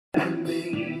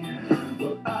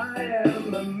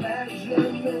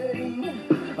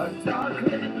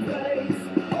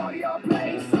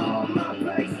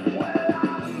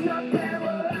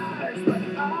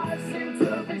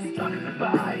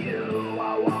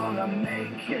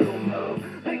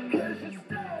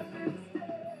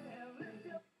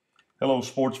Hello,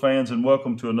 sports fans, and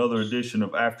welcome to another edition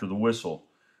of After the Whistle.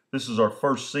 This is our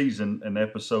first season and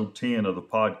episode 10 of the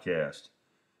podcast.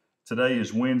 Today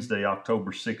is Wednesday, October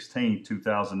 16th,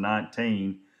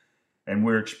 2019, and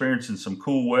we're experiencing some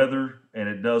cool weather, and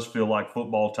it does feel like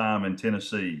football time in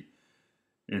Tennessee.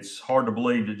 It's hard to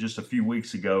believe that just a few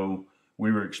weeks ago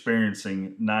we were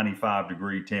experiencing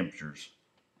 95-degree temperatures.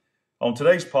 On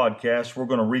today's podcast, we're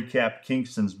going to recap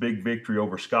Kingston's big victory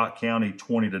over Scott County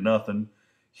 20-0.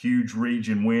 Huge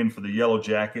region win for the Yellow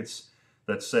Jackets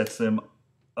that sets them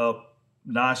up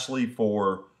nicely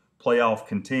for playoff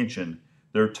contention.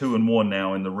 They're 2-1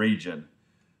 now in the region.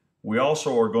 We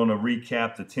also are going to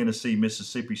recap the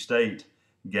Tennessee-Mississippi State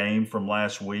game from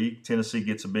last week. Tennessee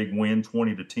gets a big win,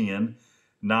 20-10.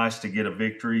 Nice to get a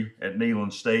victory at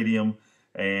Neyland Stadium,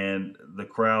 and the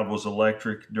crowd was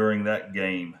electric during that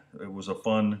game. It was a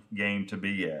fun game to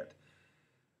be at.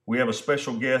 We have a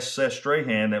special guest, Seth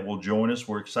Strahan, that will join us.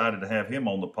 We're excited to have him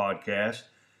on the podcast.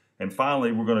 And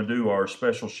finally, we're going to do our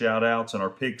special shout-outs and our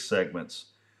pick segments.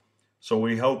 So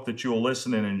we hope that you'll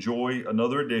listen and enjoy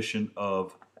another edition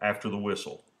of After the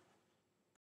Whistle.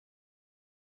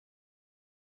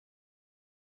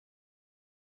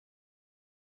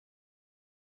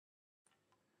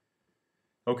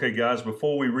 Okay, guys,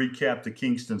 before we recap the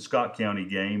Kingston-Scott County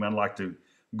game, I'd like to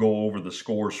go over the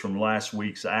scores from last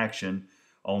week's action.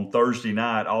 On Thursday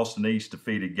night, Austin East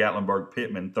defeated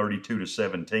Gatlinburg-Pittman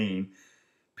 32-17.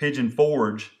 Pigeon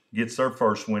Forge gets their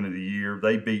first win of the year.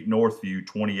 They beat Northview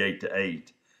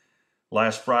 28-8.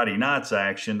 Last Friday night's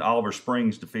action, Oliver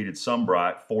Springs defeated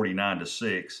Sunbright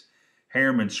 49-6.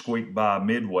 Harriman squeaked by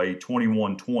Midway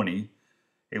 21-20.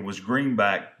 It was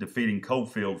Greenback defeating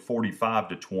Cofield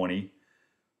 45-20.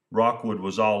 Rockwood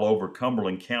was all over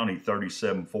Cumberland County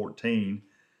 37-14.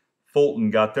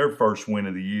 Fulton got their first win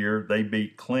of the year. They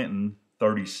beat Clinton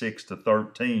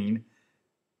 36-13.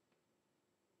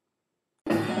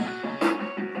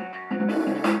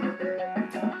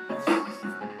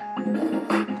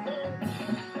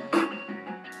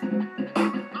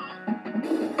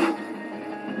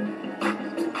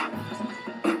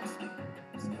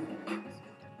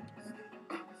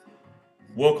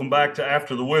 Welcome back to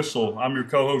After the Whistle. I'm your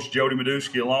co-host, Jody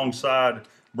Medusky, alongside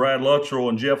Brad Luttrell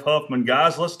and Jeff Huffman.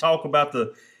 Guys, let's talk about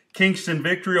the Kingston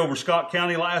victory over Scott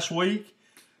County last week.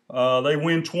 They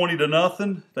win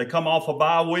 20-0. They come off a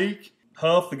bye week.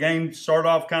 Huff, the game started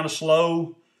off kind of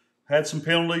slow, had some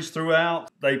penalties throughout.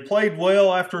 They played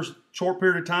well after a short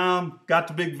period of time, got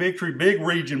the big victory, big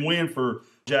region win for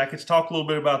Jackets. Talk a little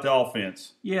bit about the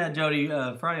offense. Yeah, Jody,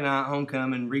 Friday night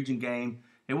homecoming region game.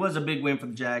 It was a big win for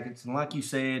the Jackets, and like you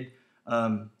said,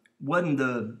 wasn't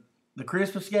the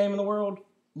crispest game in the world.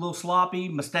 A little sloppy,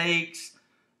 mistakes,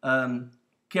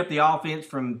 kept the offense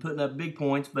from putting up big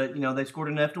points, but they scored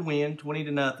enough to win,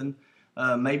 20-0.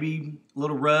 Maybe a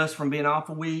little rust from being off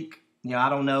a week. I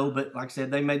don't know, but like I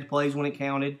said, they made the plays when it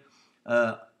counted.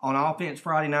 On offense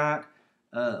Friday night,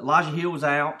 Elijah Hill was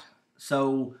out,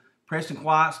 so Preston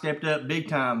White stepped up big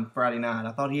time Friday night.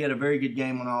 I thought he had a very good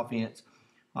game on offense.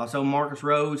 Also, Marcus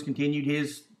Rose continued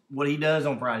what he does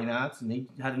on Friday nights, and he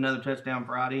had another touchdown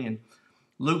Friday. And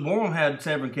Luke Borum had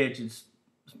 7 catches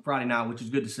Friday night, which is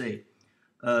good to see.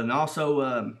 And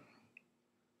also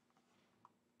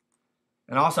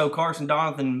Carson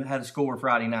Donathan had a score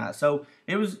Friday night. So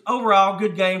it was overall a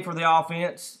good game for the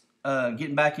offense,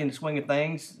 getting back into swing of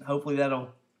things. Hopefully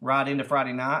that'll ride into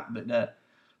Friday night. But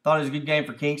thought it was a good game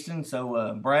for Kingston.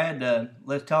 So, Brad,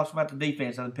 let's talk about the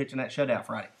defense of pitching that shutout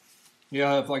Friday.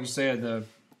 Yeah, like you said, the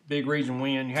big region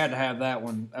win, you had to have that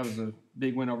one. That was a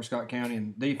big win over Scott County,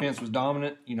 and defense was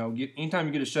dominant. Anytime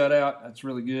you get a shutout, that's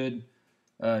really good.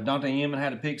 Dante Inman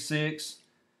had a pick 6,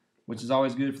 which is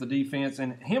always good for the defense.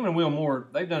 And him and Will Moore,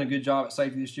 they've done a good job at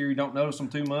safety this year. You don't notice them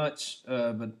too much,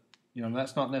 but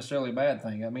that's not necessarily a bad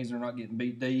thing. That means they're not getting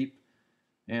beat deep,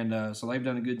 and so they've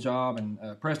done a good job. And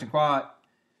Preston Quiet,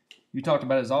 you talked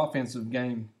about his offensive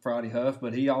game Friday, Huff,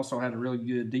 but he also had a really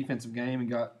good defensive game and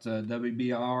got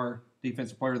WBR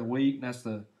Defensive Player of the Week. And that's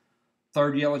the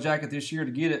third Yellow Jacket this year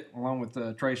to get it, along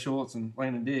with Trey Schultz and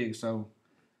Landon Diggs. So,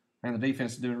 man, the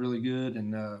defense is doing really good,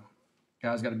 and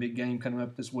guys got a big game coming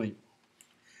up this week.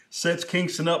 Sets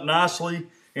Kingston up nicely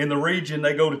in the region.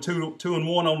 They go to 2-1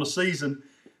 on the season.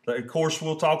 Of course,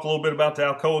 we'll talk a little bit about the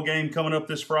Alcoa game coming up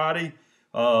this Friday,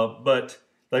 but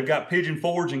they've got Pigeon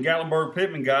Forge and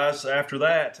Gatlinburg-Pittman guys after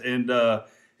that. And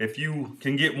if you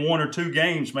can get 1 or 2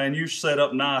 games, man, you're set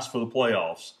up nice for the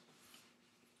playoffs.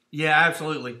 Yeah,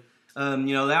 absolutely. The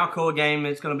Alcoa game,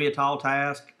 it's going to be a tall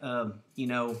task.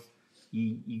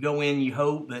 You go in, you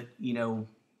hope, but,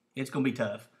 it's going to be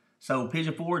tough. So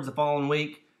Pigeon Forge the following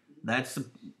week, that's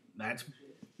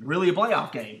really a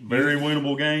playoff game. Very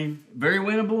winnable game. Very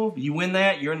winnable. You win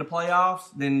that, you're in the playoffs.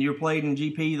 Then you're played in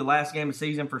GP the last game of the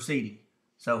season for seeding.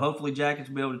 So hopefully Jackets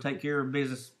will be able to take care of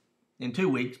business in 2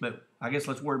 weeks. But I guess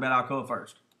let's worry about Alcoa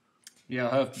first. Yeah,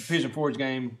 Huff, the Pigeon Forge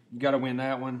game, you got to win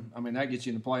that one. I mean, that gets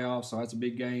you in the playoffs, so that's a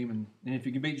big game. And if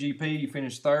you can beat GP, you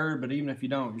finish third. But even if you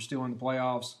don't, you're still in the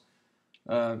playoffs.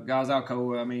 Guys,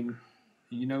 Alcoa, I mean,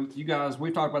 you know, you guys,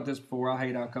 we've talked about this before. I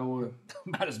hate Alcoa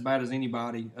about as bad as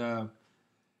anybody.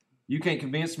 You can't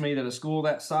convince me that a school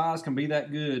that size can be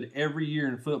that good every year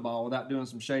in football without doing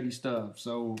some shady stuff.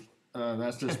 So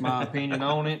that's just my opinion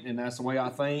on it, and that's the way I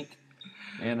think.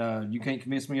 And you can't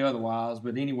convince me otherwise.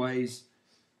 But anyways,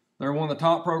 they're one of the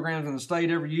top programs in the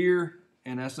state every year,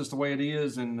 and that's just the way it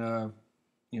is. And,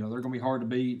 you know, they're going to be hard to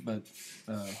beat, but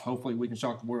hopefully we can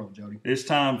shock the world, Jody. It's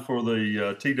time for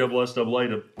the TSSAA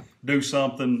to do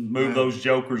something, move those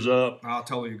jokers up. I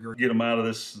totally agree. Get them out of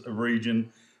this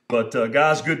region. But,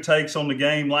 guys, good takes on the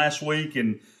game last week,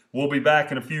 and we'll be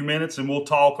back in a few minutes, and we'll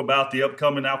talk about the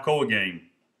upcoming Alcoa game.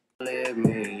 They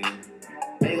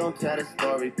gon' tell the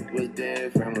story was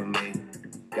different with me.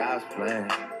 God's plan.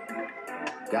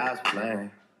 God's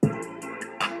plan.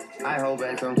 I hold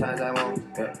back sometimes I won't.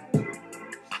 Yeah.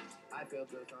 I feel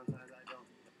good sometimes I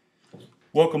don't.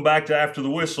 Welcome back to After the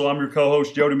Whistle. I'm your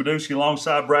co-host, Jody Medusky,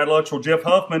 alongside Brad Luttrell, Jeff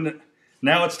Huffman.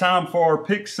 Now it's time for our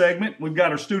pick segment. We've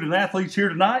got our student athletes here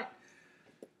tonight.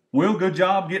 Will, good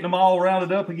job getting them all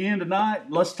rounded up again tonight.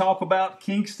 Let's talk about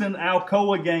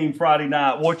Kingston-Alcoa game Friday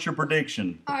night. What's your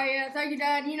prediction? All right, yeah, thank you,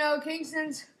 Dad. You know,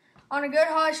 Kingston's on a good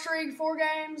hot streak, 4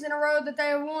 games in a row that they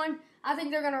have won. I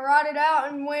think they're going to ride it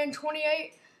out and win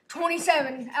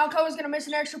 28-27. Alcoa's going to miss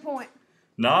an extra point.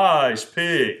 Nice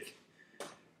pick.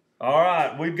 All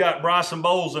right, we've got Bryson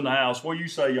Bowles in the house. What do you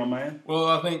say, young man? Well,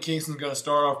 I think Kingston's going to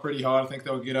start off pretty hot. I think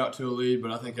they'll get out to a lead, but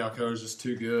I think Alcoa is just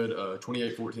too good.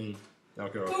 28-14,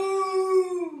 Alcoa.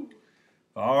 Ooh.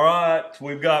 All right,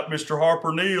 we've got Mr.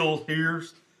 Harper Neal here.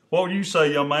 What would you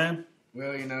say, young man?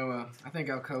 Well, you know, I think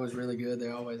Alcoa is really good. They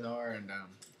always are. And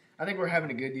I think we're having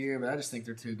a good year, but I just think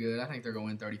they're too good. I think they're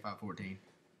going to win 35-14.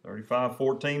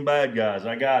 35-14 bad guys.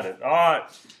 I got it. All right,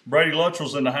 Brady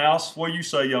Luttrell's in the house. What do you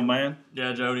say, young man?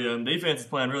 Yeah, Jody, defense is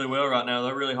playing really well right now.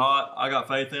 They're really hot. I got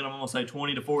faith in them. I'm going to say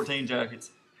 20-14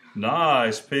 Jackets.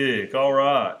 Nice pick. All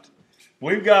right.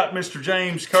 We've got Mr.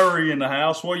 James Curry in the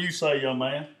house. What do you say, young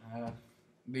man?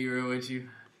 Be real with you.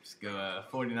 Just go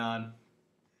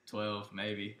 49-12,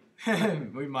 maybe.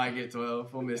 We might get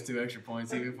 12. We'll miss 2 extra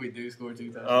points even if we do score 2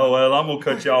 touchdowns. Oh, well, I'm going to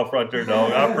cut you off right there,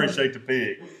 dog. I appreciate the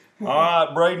pick. All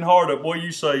right, Braden Hardup, what do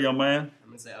you say, young man? I'm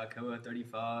going to say Alcoa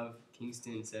 35,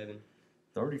 Kingston 7.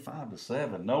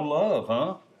 35-7. No love,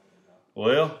 huh?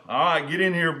 Well, all right, get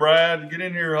in here, Brad. Get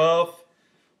in here, Huff.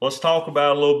 Let's talk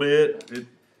about it a little bit.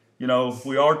 You know,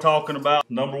 we are talking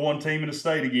about number 1 team in the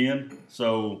state again.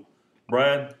 So,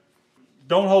 Brad,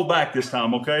 don't hold back this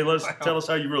time, okay? Tell us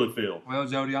how you really feel. Well,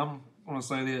 Jody, I'm going to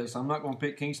say this. I'm not going to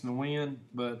pick Kingston to win,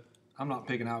 but I'm not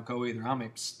picking Alcoa either. I'm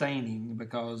abstaining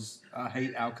because I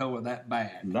hate Alcoa that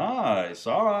bad. Nice.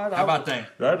 All right. How about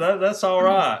that? That's all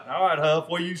right. All right, Huff,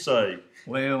 what do you say?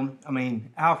 Well, I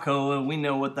mean, Alcoa, we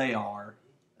know what they are.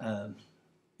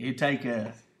 It'd take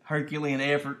a Herculean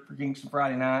effort for Kingston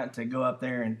Friday night to go up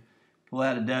there and pull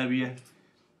out a W.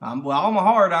 Well, all my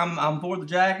heart, I'm for the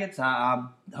Jackets. I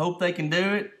hope they can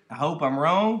do it. I hope I'm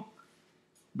wrong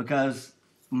because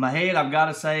in my head, I've got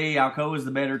to say Alcoa is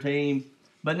the better team.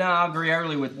 But no, I agree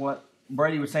early with what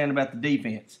Brady was saying about the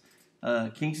defense.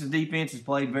 Kingston's defense has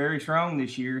played very strong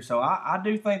this year, so I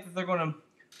do think that they're going to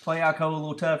play Alcoa a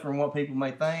little tougher than what people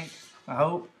may think. I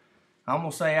hope. I'm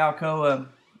going to say Alcoa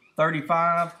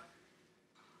 35,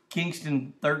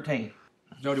 Kingston 13.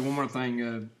 Jody, one more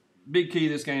thing. Big key to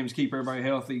this game is keep everybody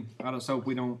healthy. I just hope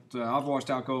we don't. I've watched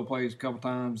Alcoa plays a couple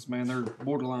times. Man, they're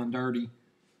borderline dirty.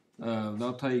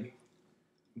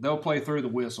 They'll play through the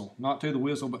whistle, not to the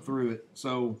whistle, but through it.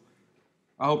 So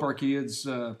I hope our kids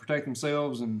protect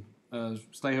themselves and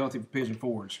stay healthy for Pigeon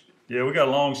Forge. Yeah, we got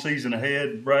a long season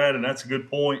ahead, Brad, and that's a good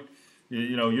point.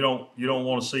 You know, you don't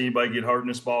want to see anybody get hurt in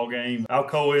this ball game.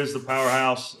 Alcoa is the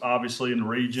powerhouse, obviously, in the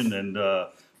region, and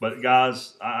but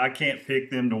guys, I can't pick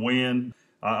them to win.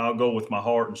 I'll go with my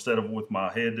heart instead of with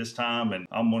my head this time, and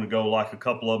I'm going to go like a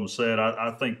couple of them said.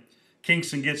 I think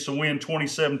Kingston gets to win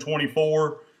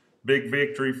 27-24. Big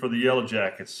victory for the Yellow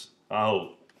Jackets, I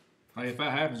hope. Hey, if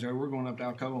that happens, Joe, we're going up to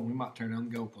Alcoa and we might turn down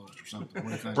the goalpost or something. What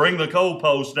do you think? Bring the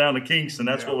goalpost down to Kingston.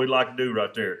 That's what we'd like to do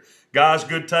right there. Guys,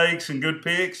 good takes and good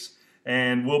picks,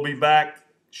 and we'll be back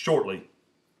shortly.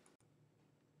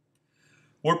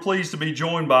 We're pleased to be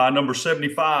joined by number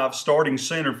 75, starting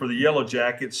center for the Yellow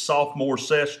Jackets, sophomore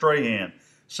Seth Strahan.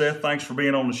 Seth, thanks for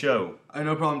being on the show. Hey,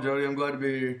 no problem, Jody. I'm glad to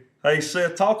be here. Hey,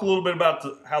 Seth, talk a little bit about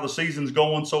how the season's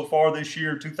going so far this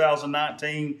year,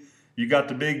 2019. You got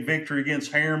the big victory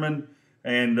against Harriman,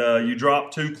 and you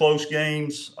dropped 2 close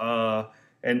games.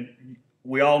 And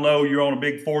we all know you're on a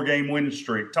big 4-game winning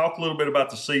streak. Talk a little bit about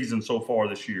the season so far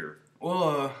this year.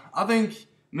 Well, I think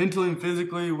mentally and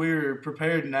physically we're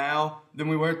prepared now than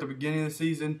we were at the beginning of the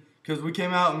season because we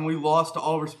came out and we lost to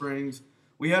Oliver Springs.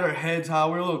 We had our heads high.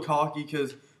 We were a little cocky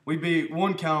because we beat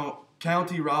one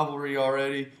county rivalry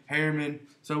already, Harriman.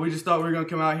 So we just thought we were going to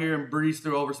come out here and breeze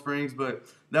through Oliver Springs, but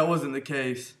that wasn't the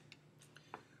case.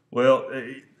 Well,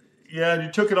 yeah,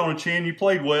 you took it on the chin. You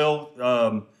played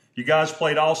well. You guys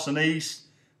played Austin East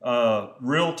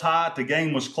real tight. The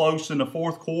game was close in the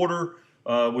fourth quarter.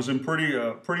 Was in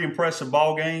pretty impressive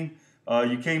ball game.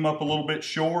 You came up a little bit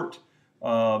short,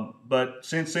 but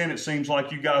since then it seems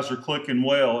like you guys are clicking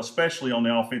well, especially on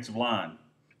the offensive line.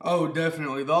 Oh,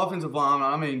 definitely. The offensive line,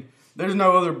 I mean, there's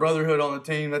no other brotherhood on the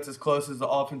team that's as close as the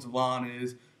offensive line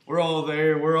is. We're all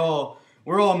there. We're all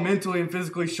mentally and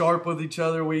physically sharp with each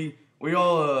other. We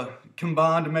all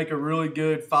combine to make a really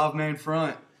good 5-man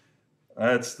front.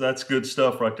 That's good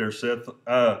stuff right there, Seth.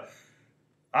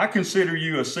 I consider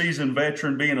you a seasoned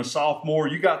veteran being a sophomore.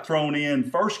 You got thrown in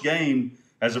first game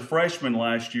as a freshman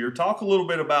last year. Talk a little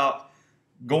bit about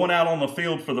going out on the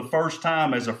field for the first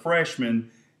time as a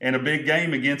freshman in a big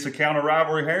game against a county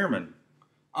rivalry, Harriman.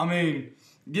 I mean,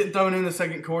 getting thrown in the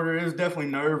second quarter, it was definitely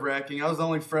nerve-wracking. I was the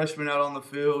only freshman out on the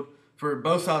field for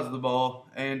both sides of the ball,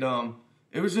 and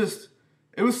it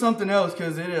was something else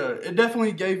because it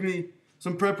definitely gave me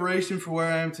some preparation for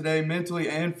where I am today mentally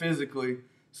and physically.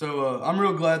 So I'm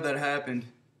real glad that happened.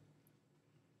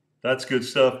 That's good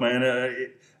stuff, man.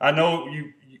 I know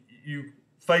you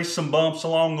faced some bumps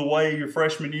along the way your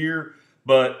freshman year,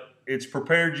 but it's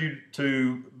prepared you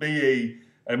to be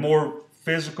a more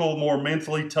physical, more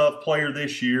mentally tough player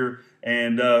this year,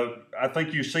 and I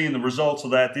think you're seeing the results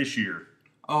of that this year.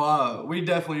 Oh, we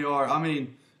definitely are. I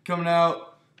mean, coming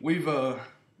out, we've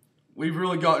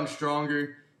really gotten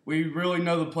stronger. We really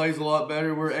know the plays a lot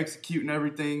better. We're executing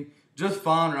everything just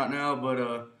fine right now,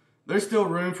 but there's still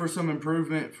room for some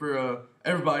improvement for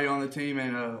everybody on the team,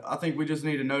 and I think we just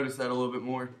need to notice that a little bit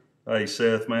more. Hey,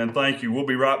 Seth, man, thank you. We'll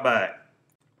be right back.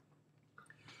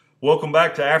 Welcome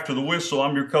back to After the Whistle.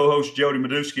 I'm your co-host, Jody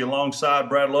Medusky, alongside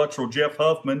Brad Luttrell, Jeff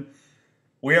Huffman.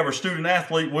 We have our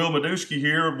student-athlete, Will Medusky,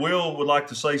 here. Will would like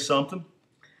to say something.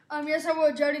 Yes, I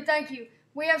would, Jody. Thank you.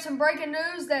 We have some breaking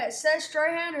news that Seth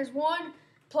Strahan has won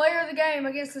Player of the Game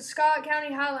against the Scott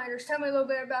County Highlanders. Tell me a little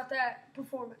bit about that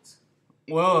performance.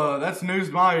 Well, that's news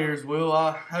to my ears, Will.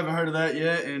 I haven't heard of that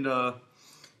yet, and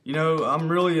I'm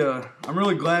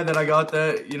really glad that I got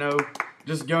that.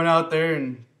 Just going out there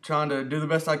and trying to do the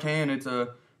best I can. It's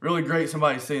really great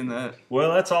somebody seeing that.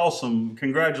 Well, that's awesome.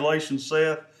 Congratulations,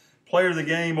 Seth. Player of the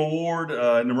Game award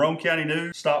in the Rome County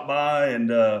News. Stop by and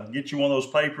get you one of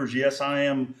those papers. Yes, I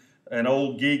am an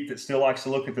old geek that still likes to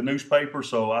look at the newspaper,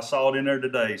 so I saw it in there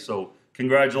today. So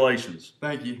congratulations.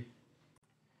 Thank you.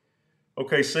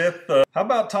 Okay, Seth, how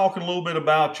about talking a little bit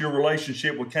about your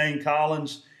relationship with Kane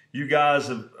Collins? You guys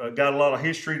have got a lot of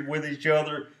history with each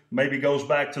other, maybe goes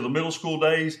back to the middle school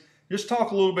days. Just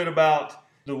talk a little bit about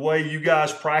the way you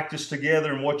guys practice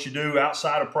together and what you do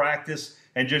outside of practice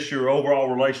and just your overall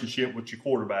relationship with your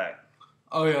quarterback.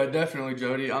 Oh, yeah, definitely,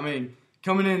 Jody. I mean,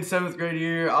 coming in 7th grade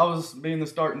year, I was being the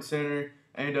starting center,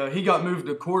 and he got moved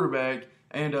to quarterback,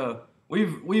 and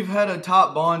we've had a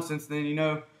top bond since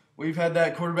then. We've had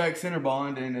that quarterback-center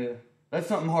bond, and that's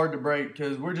something hard to break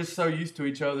because we're just so used to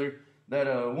each other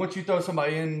that once you throw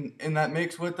somebody in that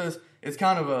mix with us, it's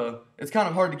kind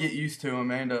of hard to get used to him.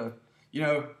 And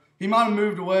he might have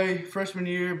moved away freshman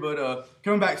year, but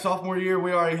coming back sophomore year,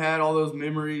 we already had all those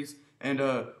memories, and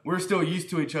we're still used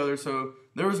to each other. So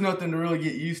there was nothing to really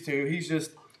get used to.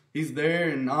 He's there,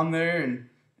 and I'm there, and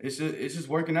it's just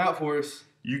working out for us.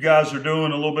 You guys are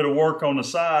doing a little bit of work on the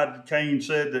side. Kane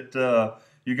said that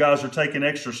you guys are taking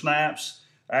extra snaps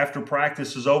after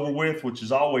practice is over with, which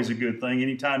is always a good thing.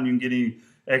 Anytime you can get any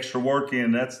extra work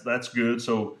in, that's good.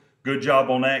 So good job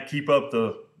on that. Keep up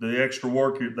the extra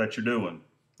work that you're doing.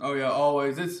 Oh, yeah,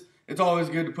 always. It's always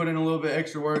good to put in a little bit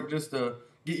extra work just to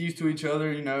get used to each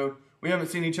other. We haven't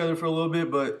seen each other for a little bit,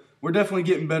 but we're definitely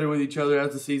getting better with each other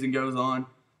as the season goes on.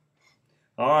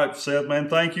 All right, Seth, man,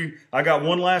 thank you. I got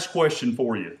one last question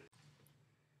for you.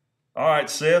 All right,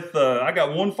 Seth, I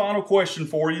got one final question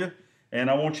for you, and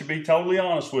I want you to be totally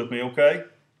honest with me, okay?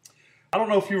 I don't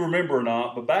know if you remember or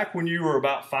not, but back when you were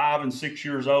about 5 and 6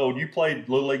 years old, you played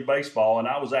Little League Baseball, and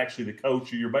I was actually the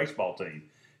coach of your baseball team.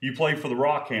 You played for the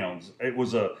Rockhounds. It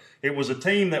was a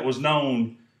team that was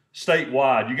known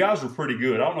statewide. You guys were pretty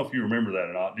good. I don't know if you remember that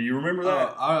or not. Do you remember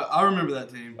that? I remember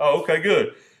that team. Oh, okay,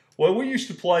 good. Well, we used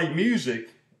to play music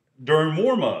during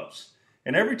warm-ups.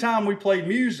 And every time we played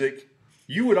music,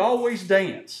 you would always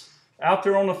dance out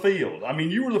there on the field. I mean,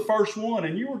 you were the first one,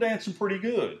 and you were dancing pretty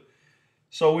good.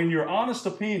 So in your honest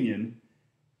opinion,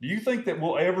 do you think that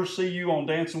we'll ever see you on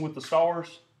Dancing with the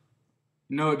Stars?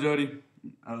 No, Jody.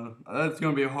 That's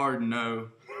going to be a hard no.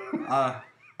 I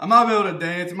might be able to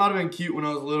dance. It might have been cute when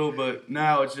I was little, but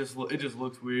now it just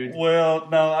looks weird. Well,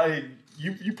 no,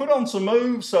 you put on some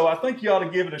moves, so I think you ought to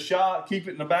give it a shot. Keep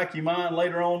it in the back of your mind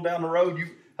later on down the road. You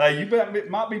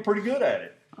might be pretty good at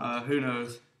it. Who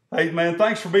knows? Hey, man,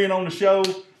 thanks for being on the show.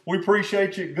 We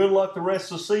appreciate you. Good luck the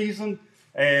rest of the season.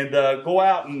 And go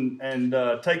out and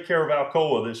take care of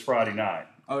Alcoa this Friday night.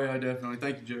 Oh, yeah, definitely.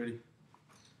 Thank you, Jody.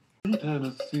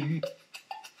 Tennessee.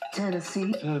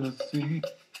 Tennessee. Tennessee.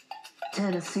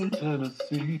 Tennessee.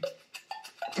 Tennessee.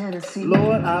 Tennessee.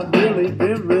 Lord, I've really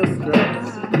been real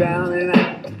stressed, down and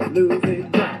out,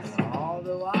 losing trust.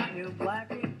 Although I am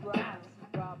black and brown,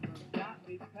 problems got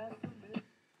me pessimistic.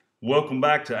 Welcome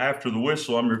back to After the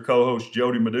Whistle. I'm your co-host,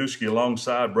 Jody Madusky,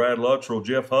 alongside Brad Luttrell,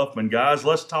 Jeff Huffman. Guys,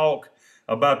 let's talk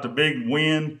about the big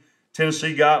win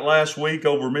Tennessee got last week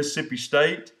over Mississippi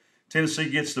State. Tennessee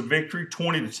gets the victory,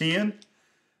 20-10.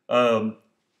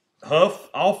 Huff,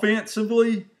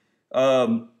 offensively,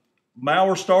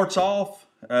 Maurer starts off,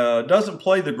 doesn't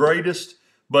play the greatest,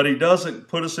 but he doesn't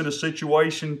put us in a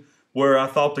situation where I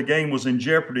thought the game was in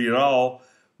jeopardy at all.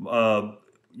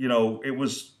 It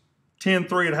was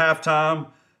 10-3 at halftime.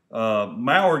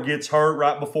 Maurer gets hurt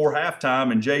right before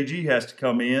halftime, and JG has to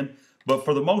come in. But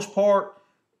for the most part,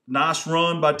 nice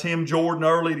run by Tim Jordan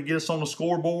early to get us on the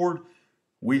scoreboard.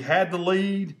 We had the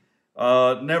lead.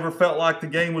 Never felt like the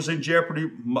game was in jeopardy,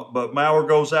 but Maurer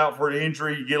goes out for an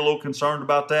injury. You get a little concerned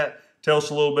about that. Tell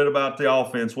us a little bit about the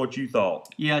offense, what you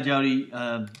thought. Yeah, Jody,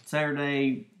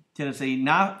 Saturday, Tennessee.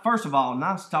 First of all,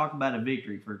 nice to talk about a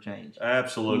victory for a change.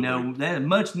 Absolutely. That is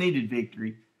much needed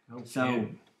victory. Okay. So,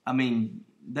 I mean,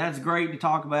 that's great to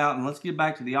talk about. And let's get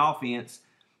back to the offense.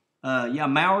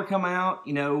 Maurer come out,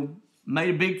 made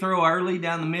a big throw early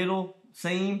down the middle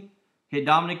seam, hit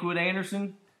Dominic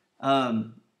Wood-Anderson.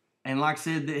 And like I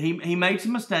said, he made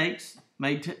some mistakes,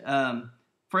 made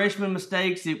freshman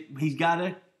mistakes. He's got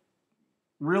to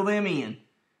reel them in.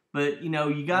 But, you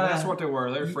got to. That's what they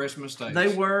were. They were freshman mistakes.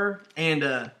 They were.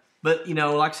 And, but,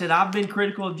 like I said, I've been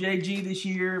critical of JG this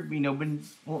year, been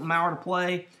wanting Maurer to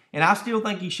play. And I still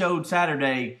think he showed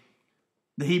Saturday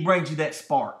that he brings you that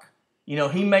spark.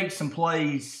 He makes some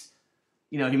plays.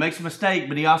 He makes a mistake,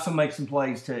 but he also makes some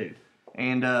plays too.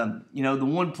 And, the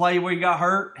one play where he got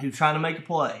hurt, he was trying to make a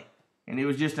play. And it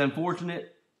was just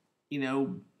unfortunate,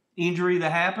 injury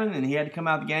that happened, and he had to come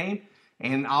out of the game.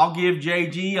 And I'll give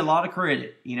JG a lot of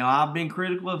credit. I've been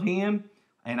critical of him,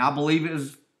 and I believe it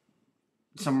was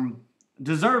some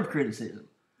deserved criticism.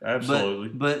 Absolutely.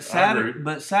 But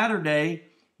Saturday,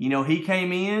 he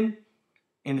came in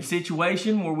a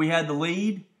situation where we had the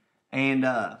lead and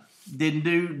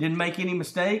didn't make any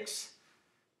mistakes.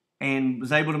 And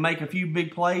was able to make a few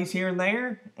big plays here and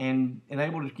there and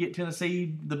able to get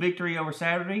Tennessee the victory over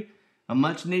Saturday, a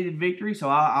much-needed victory. So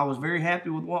I was very happy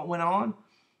with what went on.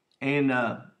 And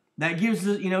that gives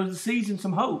the season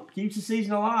some hope, keeps the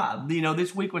season alive.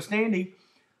 This week with Standy,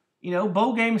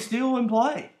 bowl game is still in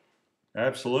play.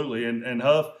 Absolutely. And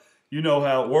Huff, you know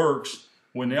how it works.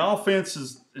 When the offense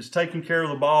is taking care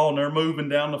of the ball and they're moving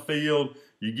down the field,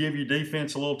 you give your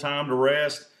defense a little time to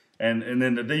rest. And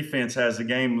then the defense has the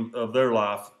game of their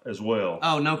life as well.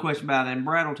 Oh, no question about it. And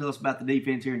Brad will tell us about the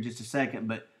defense here in just a second.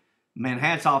 But, man,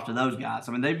 hats off to those guys.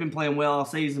 I mean, they've been playing well all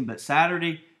season, but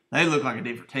Saturday, they look like a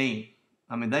different team.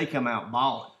 I mean, they come out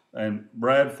balling. And,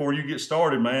 Brad, before you get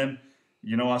started, man,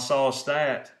 I saw a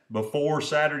stat. Before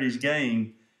Saturday's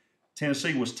game,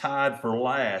 Tennessee was tied for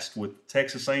last with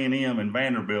Texas A&M and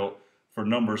Vanderbilt for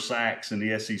number of sacks in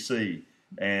the SEC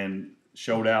and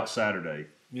showed out Saturday.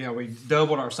 Yeah, we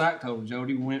doubled our sack total,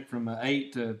 Jody. We went from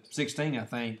 8 to 16, I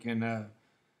think. And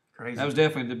crazy. That was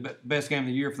definitely the best game of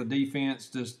the year for the defense,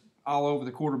 just all over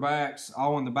the quarterbacks,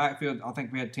 all in the backfield. I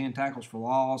think we had 10 tackles for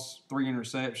loss, 3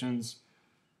 interceptions.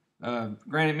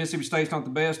 Granted, Mississippi State's not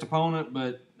the best opponent,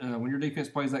 but when your defense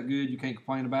plays that good, you can't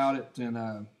complain about it.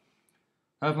 And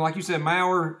like you said,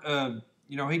 Maurer,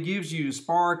 he gives you a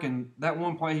spark. And that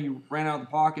one play he ran out of the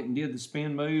pocket and did the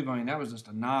spin move, I mean, that was just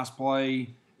a nice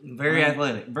play. Very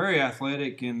athletic. Very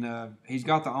athletic, and he's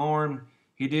got the arm.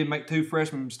 He did make 2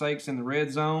 freshman mistakes in the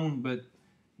red zone, but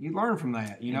you learn from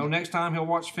that. Next time he'll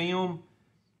watch film.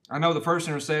 I know the first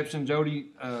interception, Jody,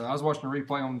 I was watching a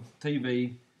replay on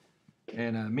TV.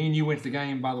 And me and you went to the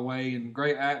game, by the way, and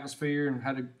great atmosphere and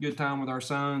had a good time with our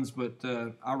sons. But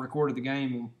I recorded the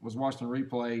game and was watching the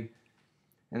replay.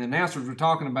 And the announcers were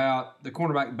talking about the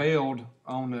cornerback bailed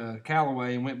on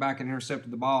Callaway and went back and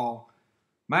intercepted the ball.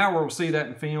 Maurer will see that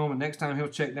in film, and next time he'll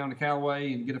check down to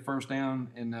Callaway and get a first down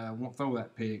and won't throw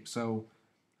that pick. So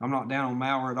I'm not down on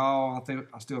Maurer at all.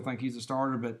 I still think he's a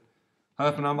starter. But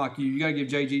Huffman, I'm like you. You got to give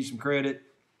JG some credit.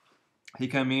 He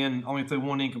come in, only threw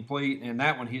one incomplete, and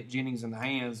that one hit Jennings in the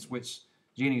hands, which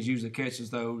Jennings usually catches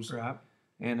those. Right.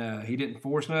 And he didn't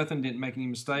force nothing, didn't make any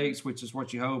mistakes, which is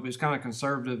what you hope. It's kind of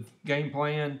conservative game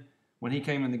plan when he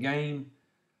came in the game,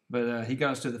 but he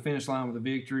got us to the finish line with a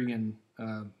victory. And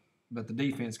but the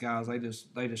defense guys, they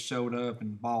just showed up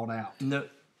and balled out.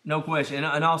 No question.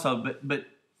 And also, but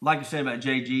like you said about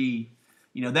JG,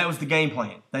 that was the game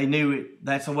plan. They knew it.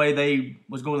 That's the way they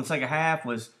was going in the second half,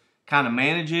 was kind of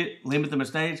manage it, limit the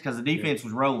mistakes, because the defense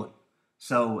was rolling.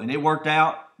 So, and it worked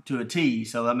out to a T.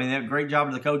 So, I mean, that great job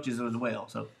of the coaches as well.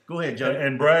 So, go ahead, Joe.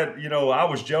 And Brad, I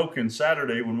was joking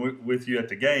Saturday with you at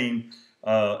the game,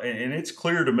 and it's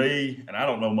clear to me, and I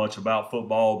don't know much about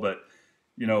football, but,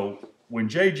 when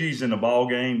JG's in the ball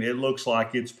game, it looks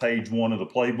like it's page 1 of the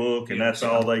playbook, and that's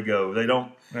all they go. They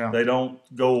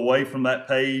don't go away from that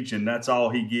page, and that's all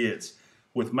he gets.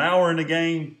 With Maurer in the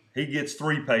game, he gets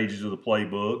 3 pages of the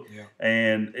playbook,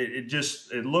 and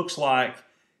it looks like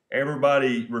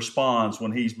everybody responds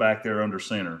when he's back there under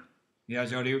center. Yeah,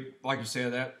 Jody, like you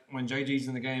said, that when JG's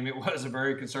in the game, it was a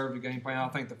very conservative game plan. I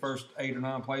think the first 8 or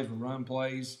 9 plays were run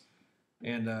plays,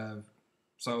 and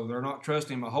so they're not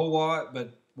trusting him a whole lot,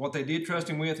 but what they did trust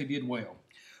him with, he did well.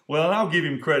 Well, and I'll give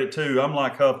him credit too. I'm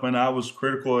like Huffman. I was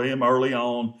critical of him early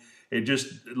on. It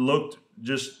looked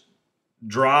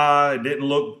dry. It didn't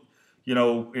look,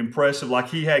 impressive. Like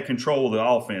he had control of the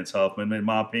offense, Huffman, in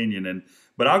my opinion.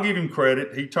 But I'll give him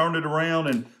credit. He turned it around,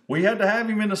 and we had to have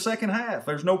him in the second half.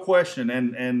 There's no question.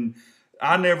 And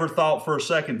I never thought for a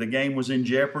second the game was in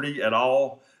jeopardy at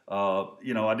all. I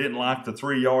didn't like the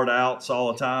 3-yard outs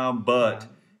all the time, but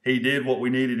he did what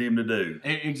we needed him to do.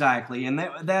 Exactly, and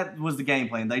that was the game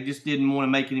plan. They just didn't want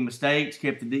to make any mistakes.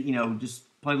 Kept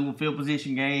just played a little field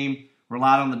position game.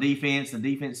 Relied on the defense. The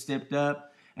defense stepped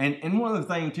up. And one other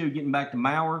thing too, getting back to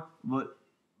Maurer,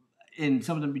 and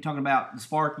something to be talking about the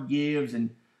spark he gives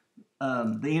and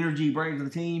the energy he brings to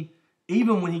the team.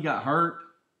 Even when he got hurt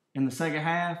in the second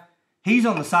half, he's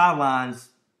on the sidelines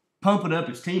pumping up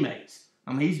his teammates.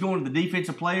 I mean, he's going to the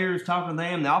defensive players, talking to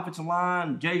them, the offensive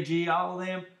line, JG, all of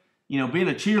them. Being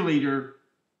a cheerleader,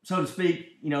 so to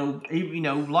speak. A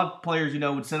lot of players,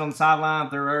 would sit on the sideline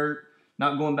if they're hurt,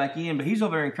 not going back in. But he's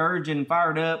over there encouraging and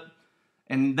fired up,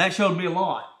 and that showed me a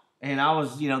lot. And I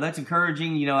was, that's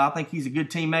encouraging. I think he's a good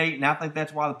teammate, and I think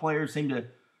that's why the players seem to,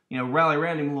 rally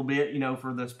around him a little bit,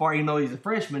 for the spark. Even though he's a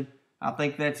freshman, I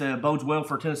think that bodes well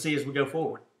for Tennessee as we go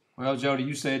forward. Well, Jody,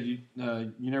 you said you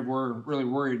never were really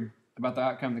worried about the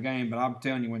outcome of the game, but I'm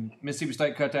telling you, when Mississippi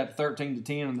State cut that 13-10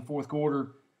 in the fourth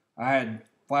quarter, I had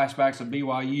flashbacks of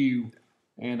BYU,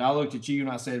 and I looked at you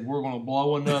and I said, we're going to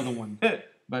blow another one.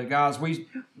 But, guys,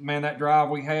 that drive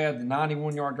we had, the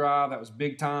 91-yard drive, that was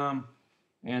big time.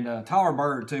 And Tyler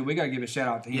Bird, too, we got to give a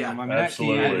shout-out to him. Yeah, I mean,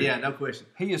 absolutely. Yeah, no question.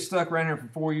 He has stuck around here for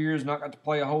 4 years, not got to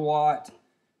play a whole lot.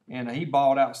 And he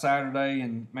balled out Saturday,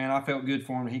 and, man, I felt good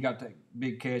for him. He got that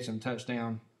big catch and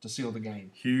touchdown to seal the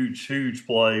game. Huge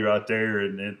play right there,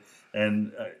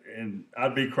 and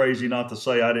I'd be crazy not to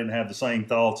say I didn't have the same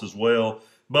thoughts as well.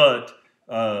 But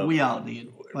we all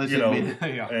did. Let's admit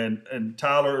it. Yeah. And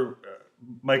Tyler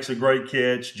makes a great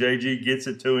catch. JG gets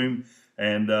it to him,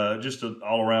 and just an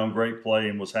all-around great play,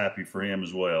 and was happy for him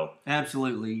as well.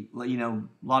 Absolutely. A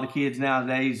lot of kids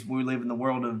nowadays, we live in the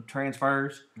world of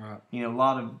transfers. Right. A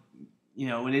lot of,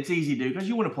 and it's easy to do because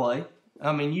you want to play.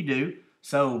 I mean, you do.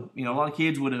 So, a lot of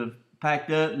kids would have packed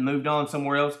up and moved on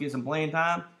somewhere else to get some playing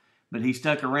time. But he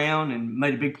stuck around and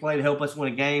made a big play to help us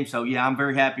win a game. So, yeah, I'm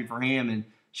very happy for him, and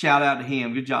shout out to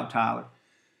him. Good job, Tyler.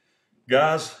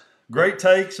 Guys, great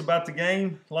takes about the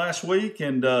game last week.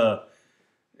 And, a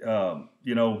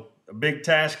big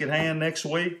task at hand next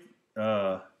week.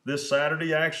 This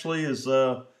Saturday, actually, is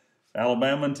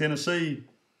Alabama and Tennessee.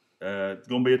 It's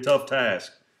going to be a tough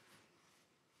task.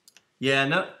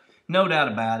 Yeah, no doubt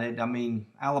about it. I mean,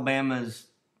 Alabama's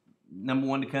number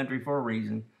 1 in the country for a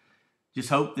reason. Just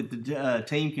hope that the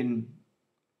team can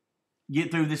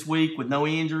get through this week with no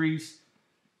injuries,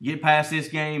 get past this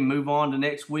game, move on to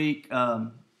next week,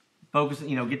 focus,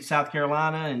 get to South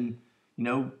Carolina and,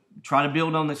 try to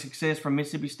build on the success from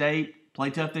Mississippi State, play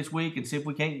tough this week, and see if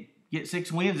we can't get 6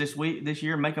 wins this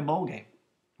year and make a bowl game.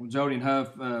 Well, Jody and Huff,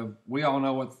 we all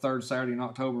know what the third Saturday in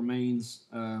October means.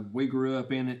 We grew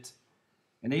up in it.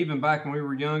 And even back when we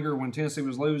were younger, when Tennessee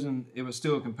was losing, it was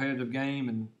still a competitive game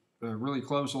and really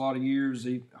close a lot of years,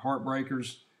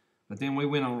 heartbreakers. But then we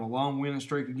went on a long winning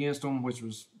streak against them, which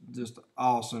was just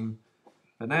awesome.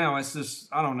 But now it's just,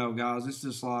 I don't know, guys. It's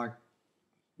just like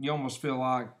you almost feel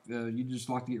like you just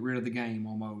like to get rid of the game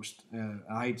almost.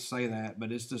 I hate to say that,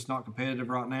 but it's just not competitive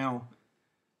right now.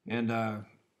 And,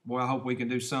 boy, I hope we can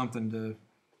do something to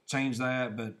change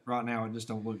that. But right now it just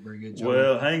don't look very good, Joey.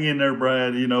 Well, hang in there,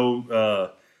 Brad. You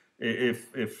know,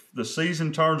 if the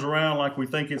season turns around like we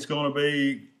think it's going to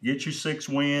be, get you 6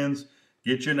 wins,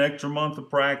 get you an extra month of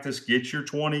practice, get your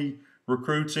 20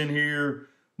 recruits in here.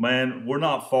 Man, we're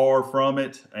not far from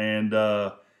it, and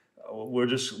we're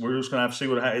just going to have to see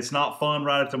what happens. It's not fun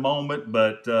right at the moment,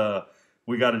 but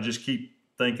we got to just keep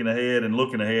thinking ahead and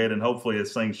looking ahead, and hopefully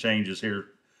this thing changes here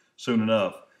soon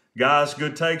enough. Guys,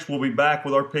 good takes. We'll be back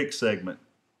with our pick segment.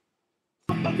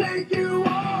 I'll take you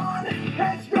on,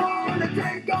 headstrong to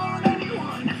take on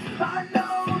anyone. I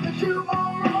know that you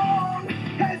are wrong.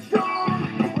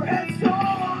 Headstrong, we're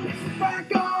headstrong.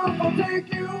 Back up, I'll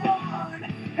take you on.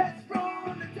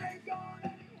 Headstrong to take on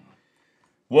anyone.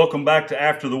 Welcome back to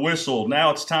After the Whistle.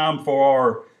 Now it's time for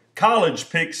our college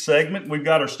pick segment. We've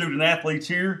got our student athletes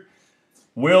here.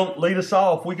 Will, lead us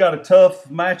off. We got a tough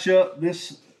matchup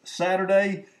this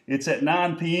Saturday. It's at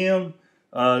 9 p.m.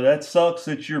 That sucks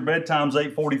that your bedtime's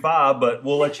 8:45, but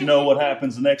we'll let you know what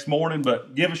happens the next morning.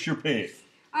 But give us your pick.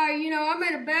 You know, I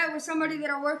made a bet with somebody that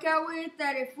I work out with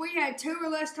that if we had 2 or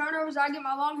less turnovers, I'd get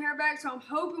my long hair back. So I'm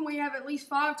hoping we have at least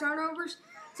 5 turnovers,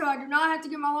 so I do not have to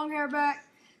get my long hair back.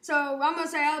 So I'm going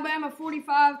to say Alabama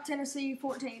 45, Tennessee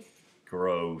 14.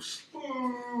 Gross.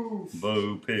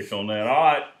 Boo, pick on that. All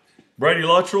right. Brady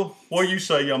Luttrell, what do you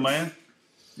say, young man?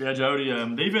 Yeah, Jody,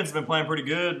 defense has been playing pretty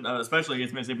good, especially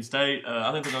against Mississippi State.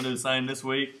 I think they're going to do the same this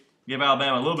week. Give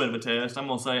Alabama a little bit of a test. I'm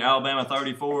going to say Alabama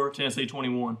 34, Tennessee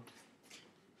 21.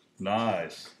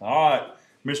 Nice. All right.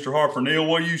 Mr. Harper Neal,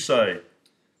 what do you say?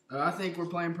 I think we're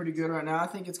playing pretty good right now. I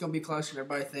think it's going to be closer than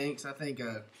everybody thinks. I think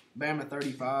Bama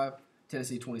 35,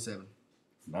 Tennessee 27.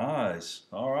 Nice.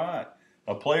 All right.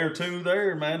 A play or two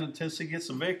there, man, and Tennessee gets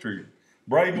a victory.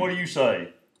 Braden, what do you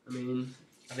say? I mean,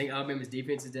 I think Alabama's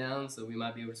defense is down, so we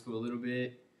might be able to score a little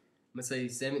bit. I'm going to say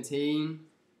 17,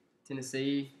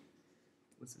 Tennessee.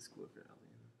 What's the score for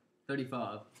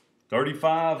Alabama?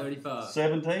 35. 35?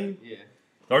 17? Yeah.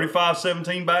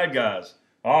 35-17 bad guys.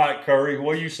 All right, Curry,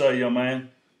 what do you say, young man?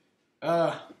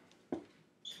 To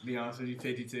be honest with you,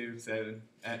 52-7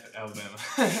 at Alabama.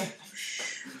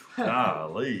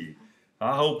 Golly.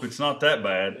 I hope it's not that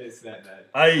bad. It's that bad.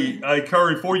 Hey,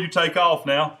 Curry, before you take off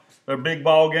now, a big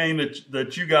ball game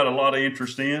that you got a lot of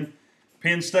interest in.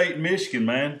 Penn State and Michigan,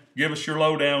 man. Give us your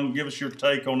lowdown. Give us your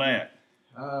take on that.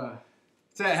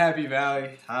 It's at Happy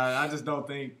Valley. I just don't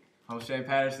think O'Shea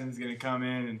Patterson's going to come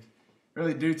in and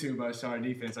really do too much to our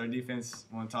defense. Our defense,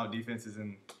 one of the top defenses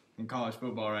in college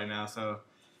football right now. So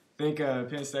I think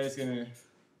Penn State's going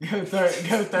to go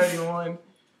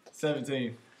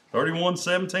 31-17.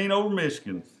 31-17 over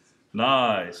Michigan.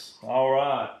 Nice. All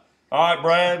right. All right,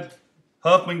 Brad.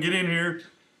 Huffman, get in here.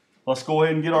 Let's go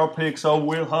ahead and get our picks over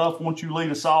with. Huff, why don't you lead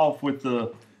us off with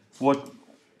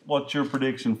what's your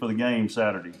prediction for the game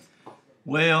Saturday?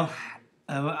 Well,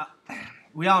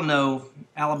 we all know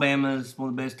Alabama is one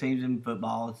of the best teams in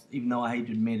football, even though I hate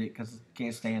to admit it because I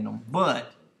can't stand them.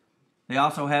 But they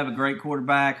also have a great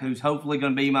quarterback who's hopefully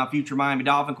going to be my future Miami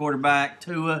Dolphin quarterback,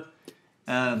 Tua.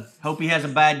 Hope he has a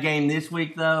bad game this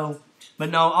week, though.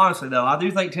 But no, honestly, though, I do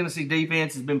think Tennessee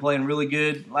defense has been playing really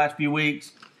good the last few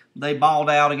weeks. They balled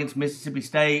out against Mississippi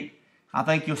State. I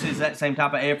think you'll see that same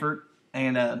type of effort.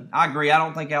 And I agree. I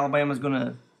don't think Alabama's going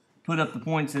to put up the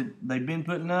points that they've been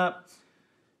putting up.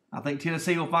 I think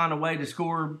Tennessee will find a way to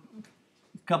score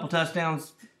a couple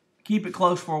touchdowns, keep it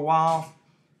close for a while.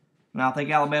 And I think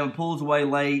Alabama pulls away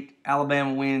late.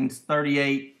 Alabama wins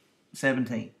 38-17.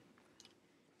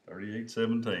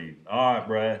 38-17. All right,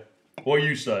 Brad. What do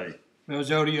you say? Well,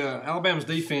 Jody, Alabama's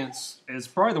defense is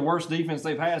probably the worst defense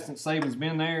they've had since Saban's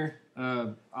been there.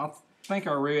 I think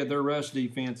I read their rush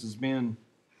defense has been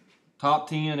top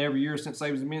 10 every year since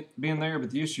Saban's been there,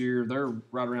 but this year they're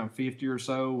right around 50 or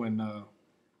so, and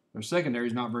their secondary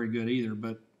is not very good either.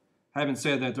 But having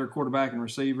said that, their quarterback and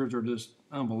receivers are just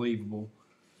unbelievable.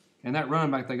 And that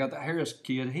running back they got, that Harris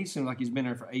kid, he seems like he's been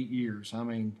there for 8 years. I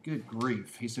mean, good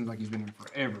grief. He seems like he's been there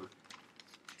forever.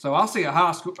 So I'll see a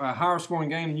higher scoring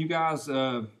game than you guys.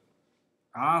 I'm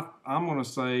going to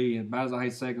say, as bad as I hate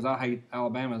to say it, because I hate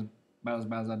Alabama about as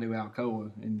bad as I do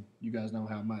Alcoa, and you guys know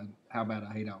how bad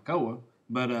I hate Alcoa.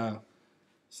 But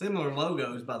similar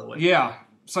logos, by the way. Yeah,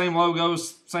 same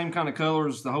logos, same kind of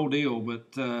colors, the whole deal. But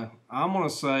I'm going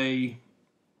to say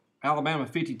Alabama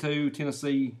 52,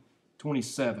 Tennessee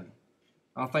 27.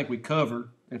 I think we cover,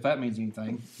 if that means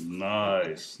anything.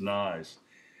 Nice.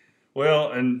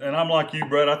 Well, and I'm like you,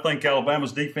 Brett. I think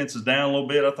Alabama's defense is down a little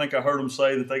bit. I think I heard them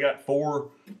say that they got 4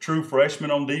 true freshmen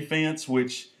on defense,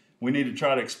 which we need to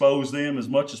try to expose them as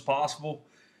much as possible.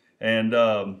 And,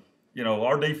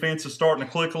 our defense is starting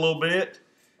to click a little bit.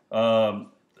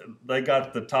 They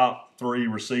got the top 3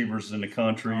 receivers in the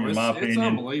country, in my opinion. It's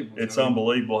unbelievable. It's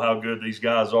unbelievable how good these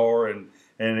guys are, and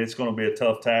it's going to be a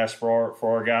tough task for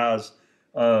our guys.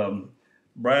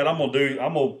 Brad, I'm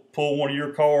gonna pull one of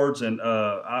your cards, and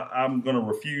I'm gonna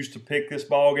refuse to pick this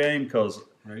ball game because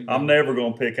I'm never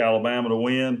gonna pick Alabama to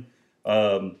win.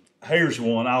 Here's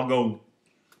one. I'll go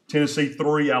Tennessee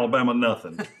 3, Alabama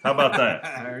nothing. How about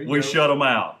that? We shut them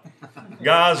out,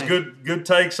 guys. Good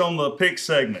takes on the pick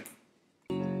segment.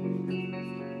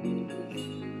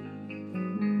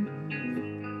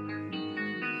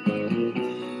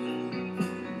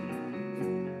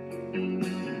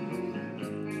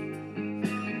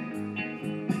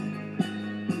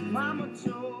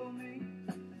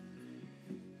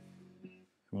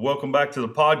 Welcome back to the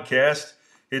podcast.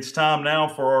 It's time now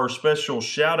for our special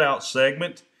shout-out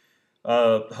segment.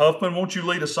 Huffman, won't you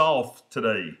lead us off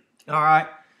today? All right.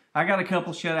 I got a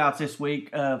couple shout-outs this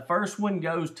week. First one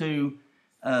goes to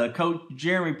Coach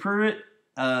Jeremy Pruitt.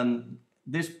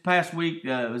 This past week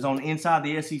it was on Inside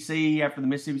the SEC after the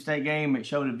Mississippi State game. It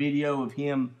showed a video of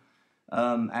him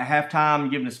at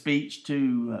halftime giving a speech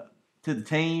to the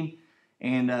team,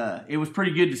 and it was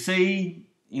pretty good to see.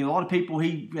 A lot of people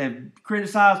have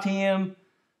criticized him,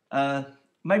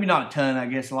 maybe not a ton, I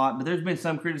guess a lot, but there's been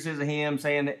some criticism of him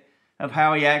saying that of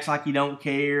how he acts like he don't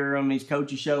care on his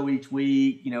coaching show each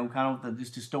week, kind of with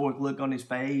just a stoic look on his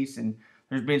face. And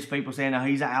there's been some people saying,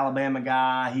 he's an Alabama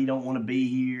guy, he don't want to be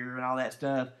here and all that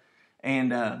stuff.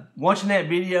 And watching that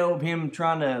video of him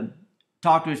trying to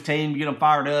talk to his team, get them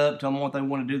fired up, tell them what they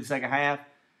want to do the second half,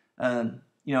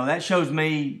 that shows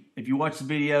me, if you watch the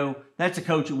video, that's a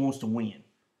coach that wants to win.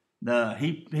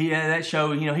 That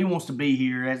show, he wants to be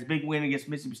here. As a big win against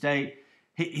Mississippi State,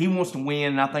 he wants to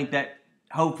win, and I think that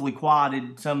hopefully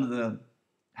quieted some of the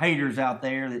haters out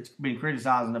there that's been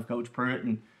criticizing of Coach Pruitt,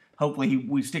 and hopefully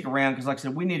we stick around because, like I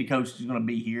said, we need a coach who's going to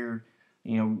be here.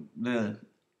 The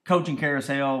coaching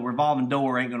carousel, revolving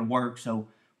door ain't going to work, so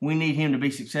we need him to be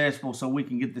successful so we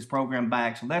can get this program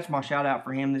back. So that's my shout-out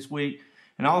for him this week.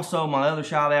 And also my other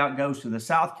shout-out goes to the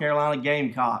South Carolina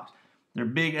Gamecocks. Their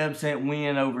big upset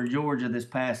win over Georgia this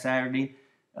past Saturday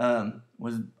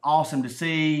was awesome to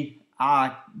see.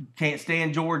 I can't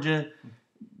stand Georgia.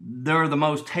 They're the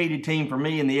most hated team for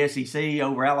me in the SEC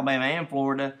over Alabama and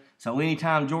Florida. So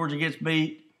anytime Georgia gets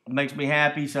beat, it makes me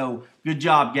happy. So good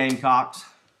job, Gamecocks.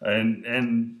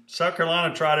 And South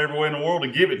Carolina tried every way in the world to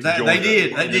give it to Georgia. They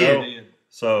did.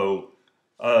 So,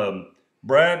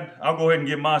 Brad, I'll go ahead and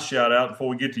give my shout-out before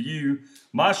we get to you.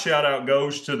 My shout-out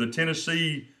goes to the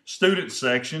Tennessee student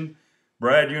section.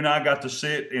 Brad, you and I got to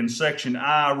sit in section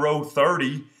I, row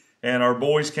 30, and our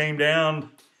boys came down,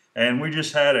 and we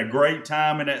just had a great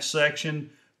time in that section.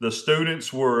 The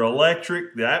students were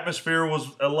electric. The atmosphere was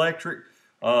electric.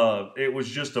 It was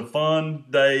just a fun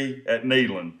day at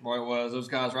Neyland. Boy, it was. Those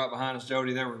guys right behind us,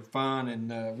 Jody, they were fun,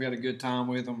 and we had a good time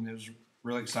with them. It was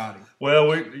really exciting.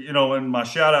 Well, and my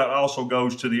shout-out also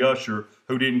goes to the usher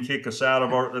who didn't kick us out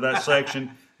of that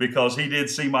section, because he did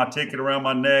see my ticket around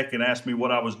my neck and asked me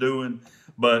what I was doing.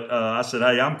 But I said,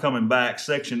 hey, I'm coming back.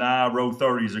 Section I, row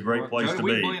 30 is a great place to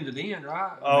be. We blended in,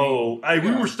 right?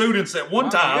 We were students at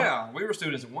one time. Yeah, we were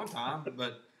students at one time.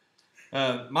 But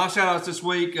my shout-outs this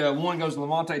week, one goes to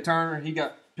Lamonte Turner. He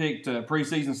got picked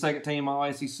preseason second team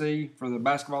All-SEC for the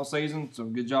basketball season, so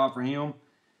good job for him.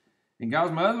 And,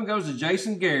 guys, my other one goes to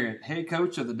Jason Garrett, head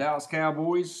coach of the Dallas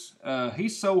Cowboys.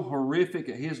 He's so horrific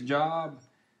at his job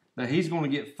that he's going to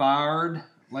get fired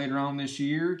later on this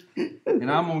year.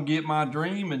 And I'm going to get my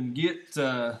dream and get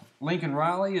Lincoln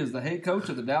Riley as the head coach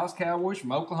of the Dallas Cowboys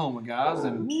from Oklahoma, guys.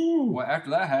 And after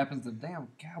that happens, the damn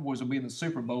Cowboys will be in the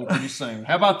Super Bowl pretty soon.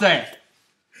 How about that?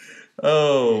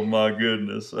 Oh, my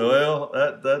goodness. Well,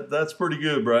 that's pretty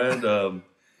good, Brad.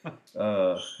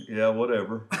 Yeah,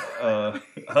 whatever.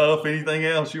 Huff, anything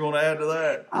else you want to add to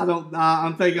that?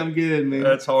 I think I'm good, man.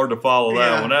 That's hard to follow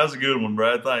that one. That was a good one,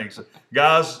 Brad. Thanks.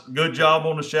 Guys, good job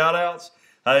on the shout-outs.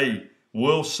 Hey,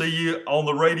 we'll see you on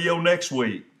the radio next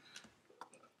week.